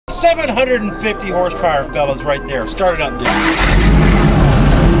750 horsepower, fellas, right there. Start it up, dude.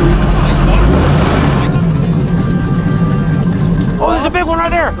 Oh, there's a big one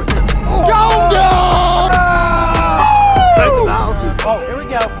right there. Oh, here we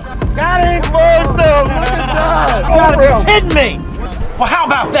go. Got him. Look at that. You gotta be kidding me. Well, how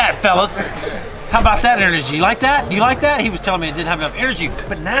about that, fellas? How about that energy? You like that? You like that? He was telling me I didn't have enough energy.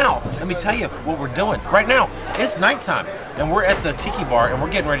 But now, let me tell you what we're doing. Right now, it's nighttime, and we're at the Tiki Bar, and we're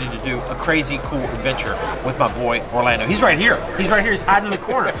getting ready to do a crazy cool adventure with my boy, Orlando. He's right here. He's right here. He's hiding in the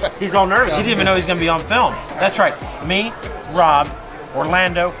corner. He's all nervous. He didn't even know he's going to be on film. That's right. Me, Rob,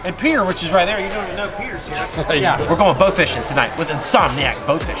 Orlando, and Peter, which is right there. You don't even know Peter's here. Yeah, we're going bow fishing tonight with Insomniak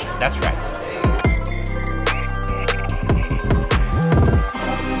bow fishing. That's right.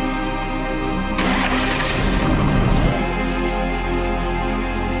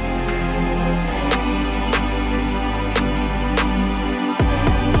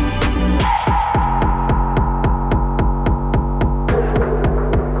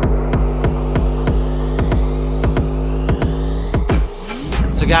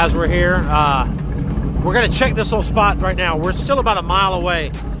 So guys, we're here. We're gonna check this little spot right now. We're still about a mile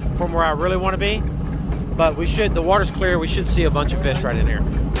away from where I really want to be, but we should, the water's clear, we should see a bunch of fish right in here.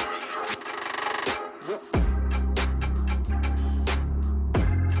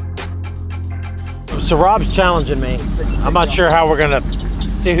 So Rob's challenging me. I'm not sure how we're gonna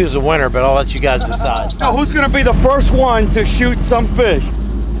see who's the winner, but I'll let you guys decide. Now, who's gonna be the first one to shoot some fish?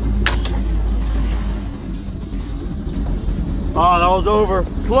 Oh, that was over.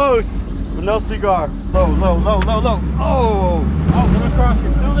 Close, but no cigar. Low, low, low, low, low. Oh! Oh, coming across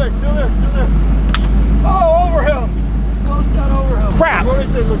you. Still there, still there, still there. Oh, overhill. Close down overhill. Crap! Right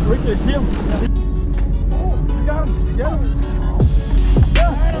there, look, right there. See him? Oh, you got him. You got him.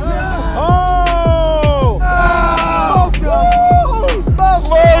 Yeah. Oh! Oh, God. Stop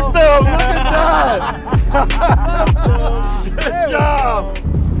look though. Look at that. Good job.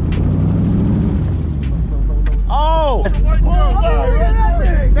 Oh!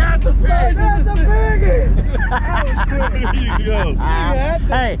 That's a size. That's a biggie. There you go.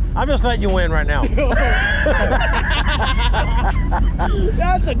 Hey, I'm just letting you win right now.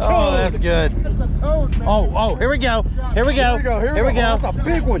 That's a toad. Oh, that's good. That's a toad, man. Oh, here we go. Here we go. Here we go. That's a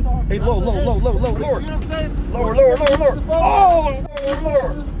big one. Hey, low, low, low, low, low, lower. Lower, lower, lower, lower. Oh, lower,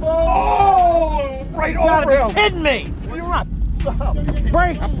 lower. Oh, right over him. You gotta be kidding me. You're right.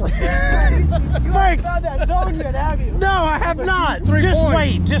 Brakes! Brakes! No, I have not.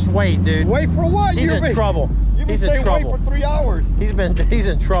 Just wait, dude. Wait for what? He's in trouble. He's in trouble. Wait for 3 hours. He's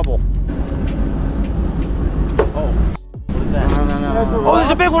in trouble. Oh, what is that? No. Oh,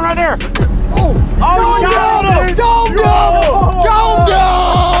 there's a big one right there. Oh,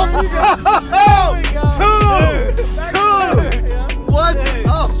 Two. What?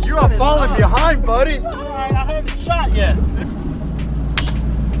 Oh, you're falling behind, buddy. All right, I haven't shot yet.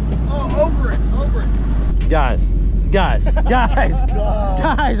 Over it. Guys,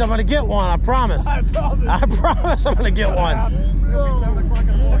 I'm gonna get one. I promise. I promise I'm gonna get one.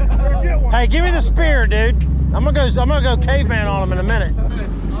 Hey, give me the spear, dude. I'm gonna go caveman on him in a minute.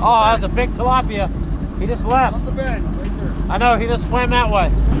 Oh, that's a big tilapia. He just left. On the bed, right there. I know, he just swam that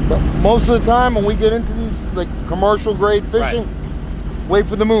way. But most of the time when we get into these like commercial grade fishing, wait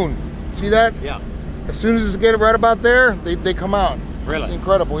for the moon. See that? Yeah. As soon as it get right about there, they come out. Really? It's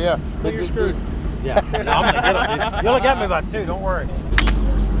incredible, yeah. So you're screwed. Yeah. No, I'm gonna get him, dude. You'll get me by 2, don't worry.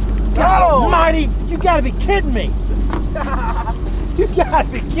 God almighty, you gotta be kidding me. You gotta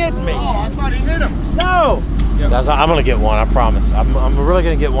be kidding me. Oh, I thought he hit him. No. Yep. I'm gonna get one, I promise. I'm really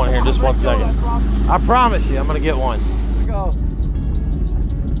gonna get one here in just 1 second. I promise you, I'm gonna get one. Let's go.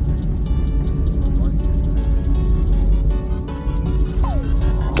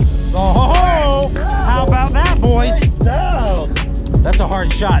 Oh, how about that, boys? Down. That's a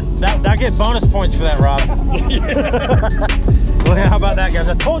hard shot. I get bonus points for that, Rob. Well, how about that, guys?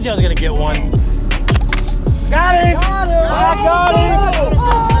 I told you I was gonna get one. Got him! I got him!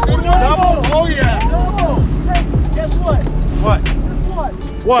 Double! Oh yeah! Double! Hey, guess what? What? Guess what?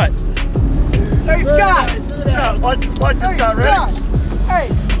 What? Hey, Scott! Yeah, watch this, Scott, ready? Hey,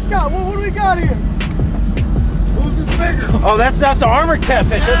 Scott, what do we got here? Who's this bigger? Oh, that's an armored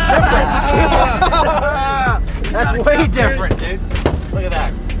catfish. That's different. That's way different, dude. Look at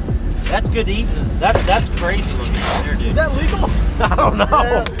that. That's good to eat. That's crazy looking out there, dude. Is that legal? I don't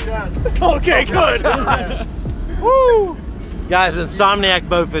know. Yes. Okay, good. Woo! Guys, Insomniak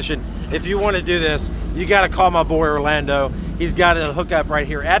bow fishing. If you want to do this, you got to call my boy Orlando. He's got a hookup right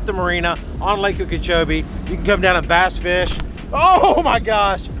here at the marina on Lake Okeechobee. You can come down and bass fish. Oh my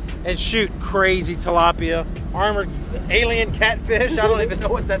gosh! And shoot crazy tilapia armored alien catfish. I don't even know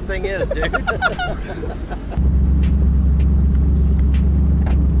what that thing is, dude.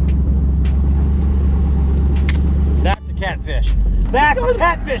 That's a catfish. That's a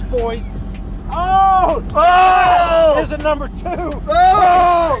catfish, boys. Oh! Oh! There's a number 2.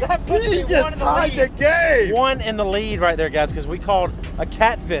 Oh! That puts me He just tied the game. One in the lead right there, guys, because we called a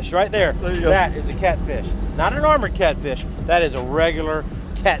catfish right there. There you go. That is a catfish. Not an armored catfish. That is a regular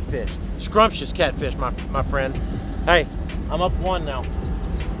catfish. Scrumptious catfish, my friend. Hey, I'm up 1 now.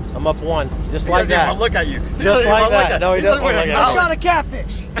 I'm up 1. Just like that. Look at you. Just like that. No, he doesn't look like that. I shot a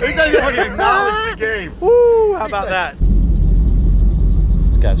catfish. He doesn't even acknowledge the game. Woo! How about that?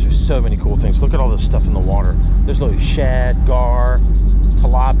 Guys, there's so many cool things. Look at all this stuff in the water. There's little shad, gar,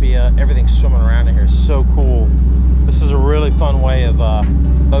 tilapia, everything swimming around in here. It's so cool. This is a really fun way of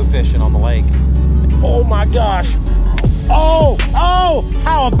bow fishing on the lake. Oh my gosh. Oh, oh,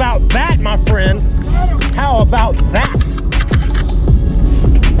 how about that, my friend? How about that?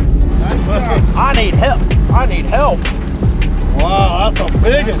 I need help. I need help. Wow, that's a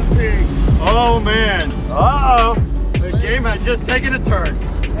big one. Oh man. Uh-oh. The game has just taken a turn.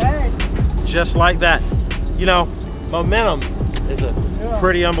 Hey. Just like that. You know, momentum is a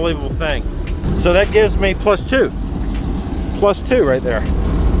pretty unbelievable thing. So that gives me +2. +2 right there.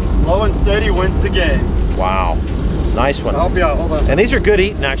 Low and steady wins the game. Wow. Nice one. I'll help you out. Hold on. And these are good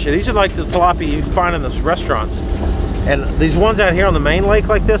eating, actually. These are like the tilapia you find in the restaurants. And these ones out here on the main lake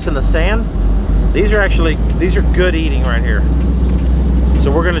like this in the sand, these are good eating right here.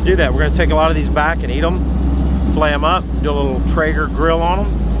 So we're gonna do that. We're gonna take a lot of these back and eat them, flay them up, do a little Traeger grill on them.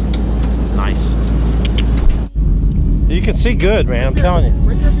 Nice. You can see good, man, I'm telling you.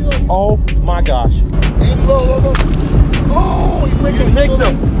 Oh my gosh. Aim low, low, low. Oh, you nicked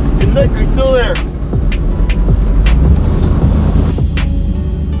him. You nicked him, he's still there.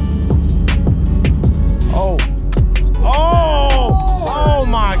 Oh. Oh! Oh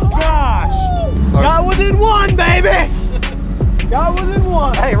my gosh! Got within 1, baby! Got within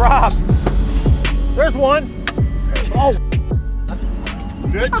 1. Hey, Rob. There's one. Oh.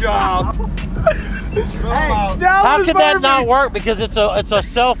 Good job. How could that not work? Because it's a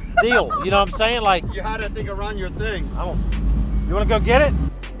self deal. You know what I'm saying? Like, you had that thing around your thing. You want to go get it?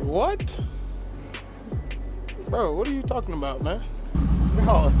 What? Bro, what are you talking about, man?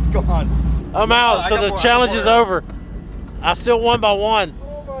 No, it's gone. I'm out. So the challenge is over. I still won by 1.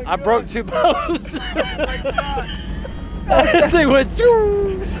 I broke 2 bows. That thing went.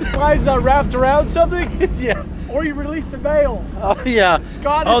 Why is that wrapped around something? Yeah. Or you released the bail. Oh yeah.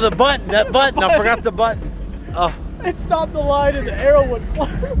 Scott. Oh, the button. That button. I forgot the button. Oh. It stopped the line and the arrow would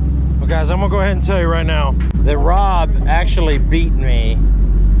fly. Well, guys, I'm gonna go ahead and tell you right now that Rob actually beat me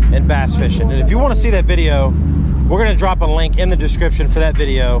in bass fishing. And if you want to see that video, we're gonna drop a link in the description for that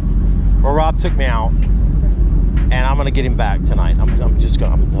video where Rob took me out, and I'm gonna get him back tonight. I'm just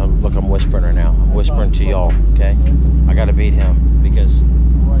gonna look. I'm whispering right now. I'm whispering to y'all. Okay, I gotta beat him because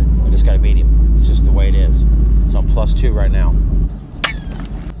I just gotta beat him. It's just the way it is. So I'm +2 right now.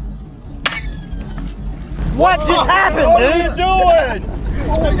 What just happened, What dude? are you doing?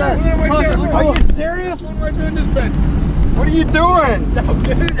 Are you serious? What am I doing this bed? What are you doing? No,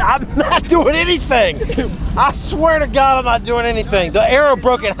 dude, I'm not doing anything. I swear to God, I'm not doing anything. The arrow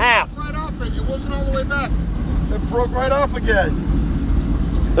broke in half. Right off it. It wasn't all the way back. It broke right off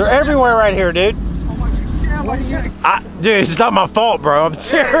again. They're everywhere right here, dude. Dude, it's not my fault, bro. I'm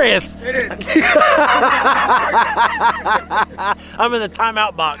serious. It is. I'm in the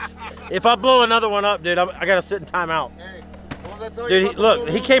timeout box. If I blow another one up, dude, I gotta sit in timeout. Hey, well, that's all Dude, look,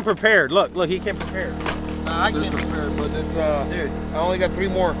 he came prepared. Look, he came prepared. I can't prepare, but it's Dude, I only got 3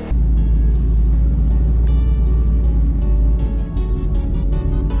 more.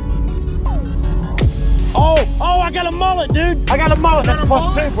 oh, I got a mullet, dude. I got a mullet. That's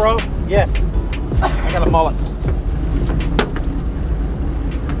 +2, bro. Yes, I got a mullet.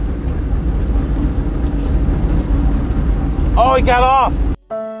 Oh, he got off. He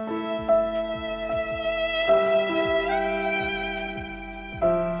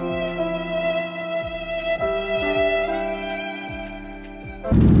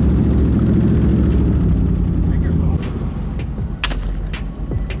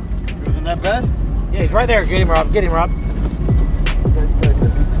was in that bed? Yeah, he's right there. Get him, Rob. Get him, Rob.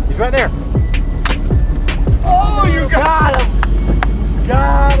 He's right there. Oh, you Got him.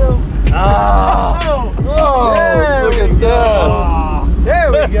 Got him. Oh. Oh, look at that.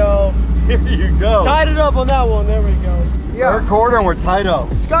 There we go. Here you go. Tied it up on that one. There we go. We're recording and we're tied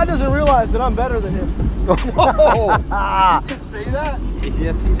up. Scott doesn't realize that I'm better than him. Whoa. Did you say that?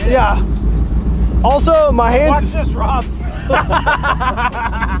 Yes, he did. Yeah. Also, my hands. Watch this, Rob.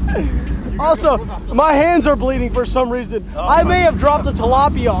 Also, my hands are bleeding for some reason. I may have dropped a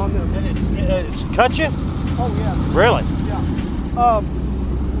tilapia on them. And it's cut you? Oh yeah. Really? Yeah.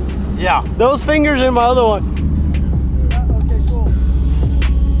 Yeah. Those fingers in my other one. Okay, cool.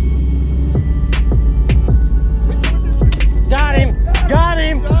 Got him! Got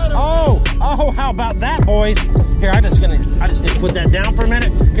him! Oh, how about that, boys? Here, I just need to put that down for a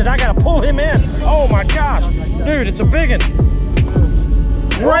minute because I gotta pull him in. Oh my gosh, dude, it's a big one.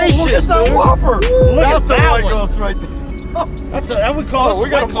 Gracious, look at that dude. whopper. Look That's at the that white one. ghost right there. That we call this we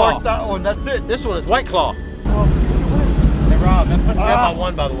gotta White Claw. mark that one. That's it. This one is White Claw. Hey Rob, that puts me up by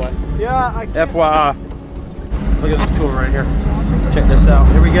one, by the way. Yeah, I can't. FYI. Look at this cooler right here. Check this out.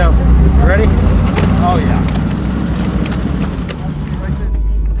 Here we go. You ready? Oh yeah.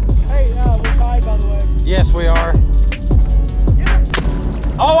 Hey, we're tied, by the way. Yes, we are.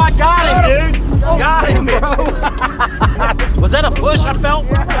 Oh, I got him, dude. Got him, bro. Was that a push I felt?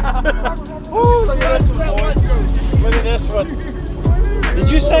 Ooh, look at this one, boys. Look at this one. Did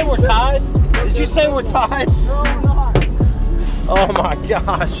you say we're tied? Did you say we're tied? Oh my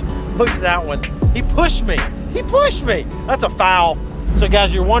gosh. Look at that one. He pushed me. He pushed me. That's a foul. So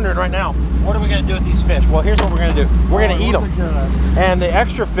guys, you're wondering right now, what are we going to do with these fish? Well, here's what we're going to do. We're going to eat them. And the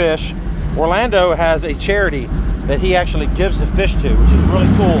extra fish, Orlando has a charity that he actually gives the fish to, which is really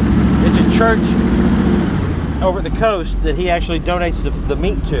cool. It's a church over at the coast that he actually donates the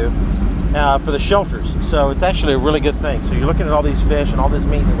meat to for the shelters. So it's actually a really good thing. So you're looking at all these fish and all this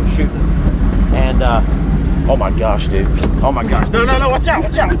meat that we're shooting. And oh my gosh, dude. Oh my gosh. No, watch out,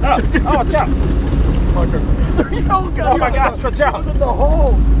 watch out. Oh, watch out. Oh my gosh, watch out. In the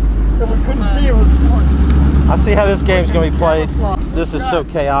hole. And we couldn't see it was. I see how this game's gonna be played. This is so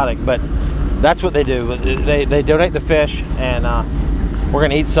chaotic, but that's what they do. They donate the fish, and we're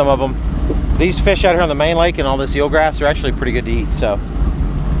gonna eat some of them. These fish out here on the main lake and all this eelgrass are actually pretty good to eat, so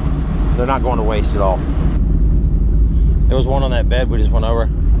they're not going to waste at all. There was one on that bed we just went over.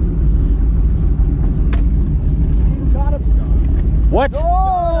 What?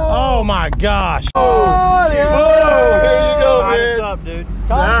 Oh my gosh! Oh, there you go, Tied man. us up, dude.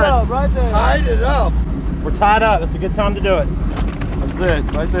 Tied up right there. Tied it up. We're tied up. It's a good time to do it. That's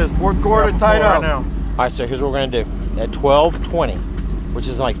it. Right there. Fourth quarter tied Right up. now. All right, so here's what we're gonna do. At 12:20, which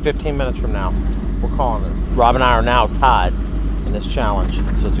is like 15 minutes from now, we're calling it. Rob and I are now tied in this challenge,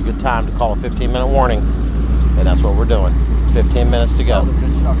 so it's a good time to call a 15-minute warning, and that's what we're doing. 15 minutes to go.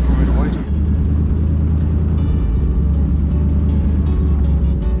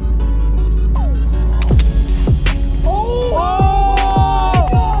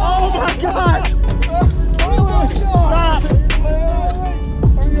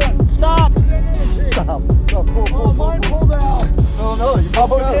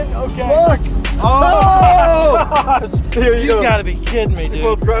 Okay. Look! Oh! Here you go. You gotta be kidding me, dude.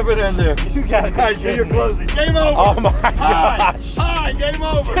 Both grab it in there. You gotta be kidding You're me. closing. Game over. Oh my Tie. gosh. Tie. Game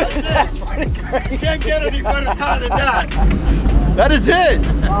over. That's it. You can't get any better tie than that. That is it.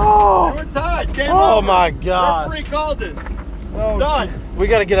 Oh, We're tied. Game oh over. my God. Referee called it. Done. We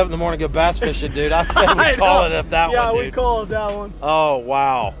gotta get up in the morning and go bass fishing, dude. I'd say we call it up that Yeah, one, we dude. called that one. Oh,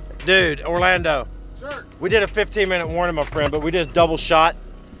 wow. Dude, Orlando. Sure. We did a 15-minute warning, my friend, but we just double shot.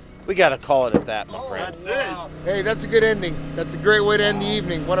 We gotta call it at that, my friend. That's it. Hey, that's a good ending. That's a great way to end the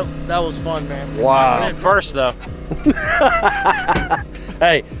evening. That was fun, man. Wow. At first, though.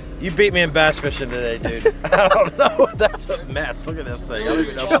 Hey, you beat me in bass fishing today, dude. I don't know. That's a mess. Look at this thing. I don't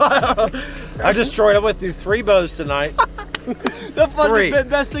even know. I destroyed. I went through 3 bows tonight. The fun 3.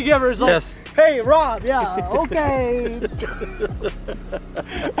 best thing ever is like, Yes. hey, Rob, yeah, okay.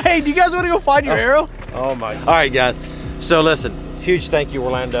 Hey, do you guys want to go find your arrow? Oh my. All right, guys. So listen, huge thank you,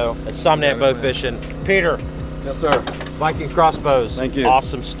 Orlando. Insomniak Bowfishing. Peter. Yes, sir. Viking Crossbows. Thank you.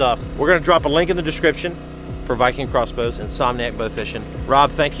 Awesome stuff. We're gonna drop a link in the description for Viking Crossbows, Insomniak Bowfishing. Rob,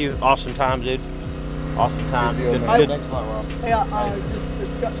 thank you. Awesome time, dude. Awesome time. Good deal, Good- man. good- Thanks a lot, Rob. Hey, just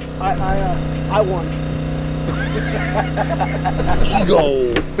discuss. I won.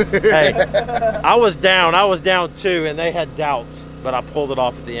 Ego. Hey, I was down 2, and they had doubts, but I pulled it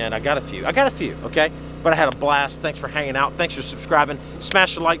off at the end. I got a few, okay? But I had a blast. Thanks for hanging out. Thanks for subscribing.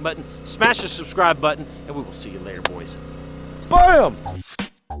 Smash the like button, smash the subscribe button, and we will see you later, boys. Bam!